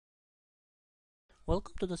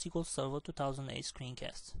Welcome to the SQL Server 2008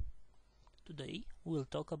 screencast. Today we will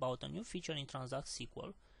talk about a new feature in Transact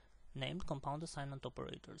SQL named compound assignment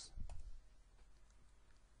operators.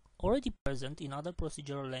 Already present in other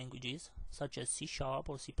procedural languages such as C#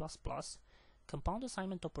 or C++, compound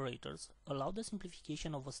assignment operators allow the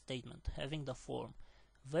simplification of a statement having the form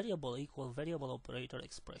variable equal variable operator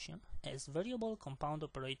expression as variable compound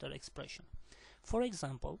operator expression. For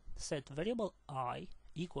example, set variable I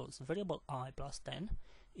equals variable I plus 10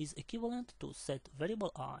 is equivalent to set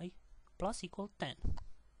variable I plus equal 10.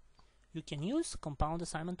 You can use compound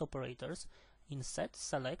assignment operators in set,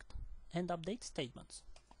 select, and update statements.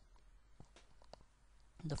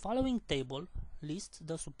 The following table lists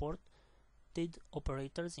the supported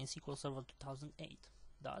operators in SQL Server 2008.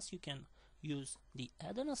 Thus, you can use the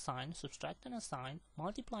add and assign, subtract and assign,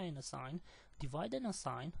 multiply and assign, divide and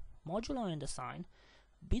assign, modulo and assign,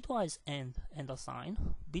 bitwise and assign,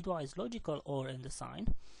 bitwise logical or and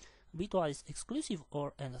assign, bitwise exclusive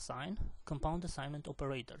or and assign, compound assignment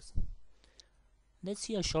operators. Let's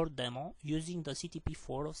see a short demo using the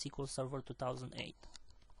CTP4 of SQL Server 2008.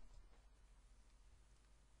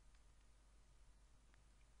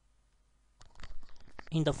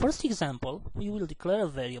 In the first example, we will declare a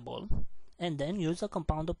variable and then use a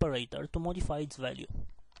compound operator to modify its value.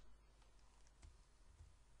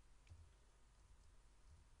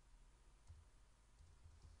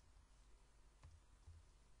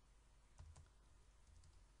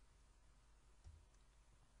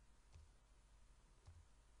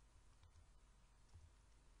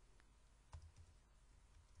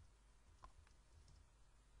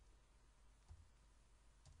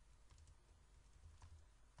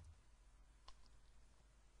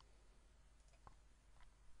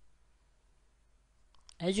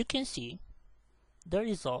 As you can see, the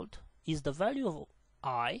result is the value of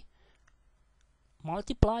I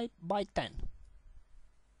multiplied by 10.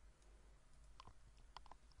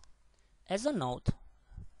 As a note,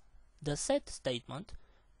 the set statement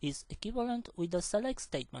is equivalent with the select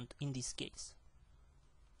statement in this case.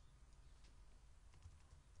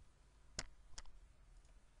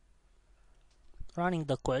 Running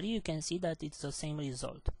the query, you can see that it's the same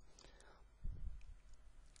result.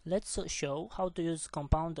 Let's show how to use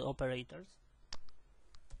compound operators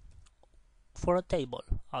for a table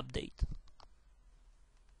update.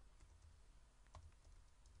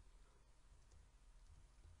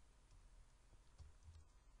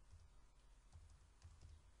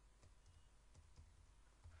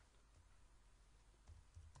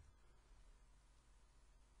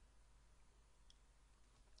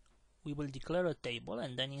 We will declare a table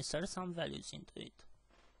and then insert some values into it.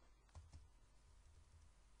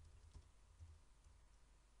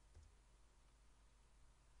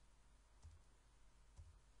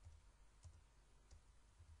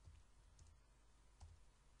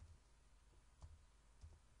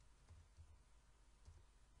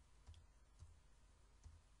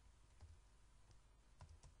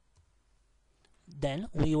 Then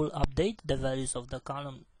we will update the values of the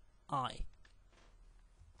column I.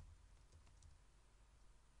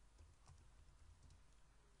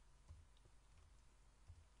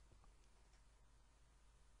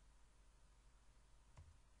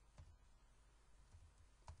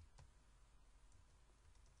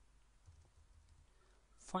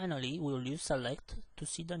 Finally, we will use select to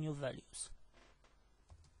see the new values.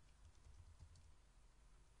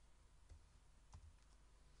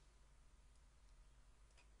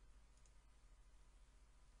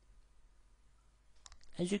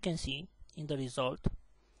 As you can see in the result,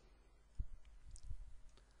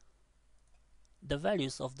 the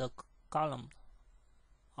values of the column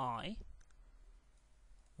I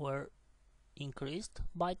were increased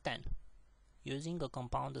by 10 using a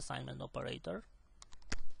compound assignment operator,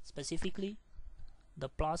 specifically the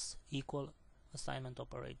plus equal assignment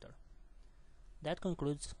operator. That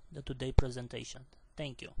concludes the today presentation.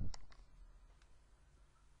 Thank you.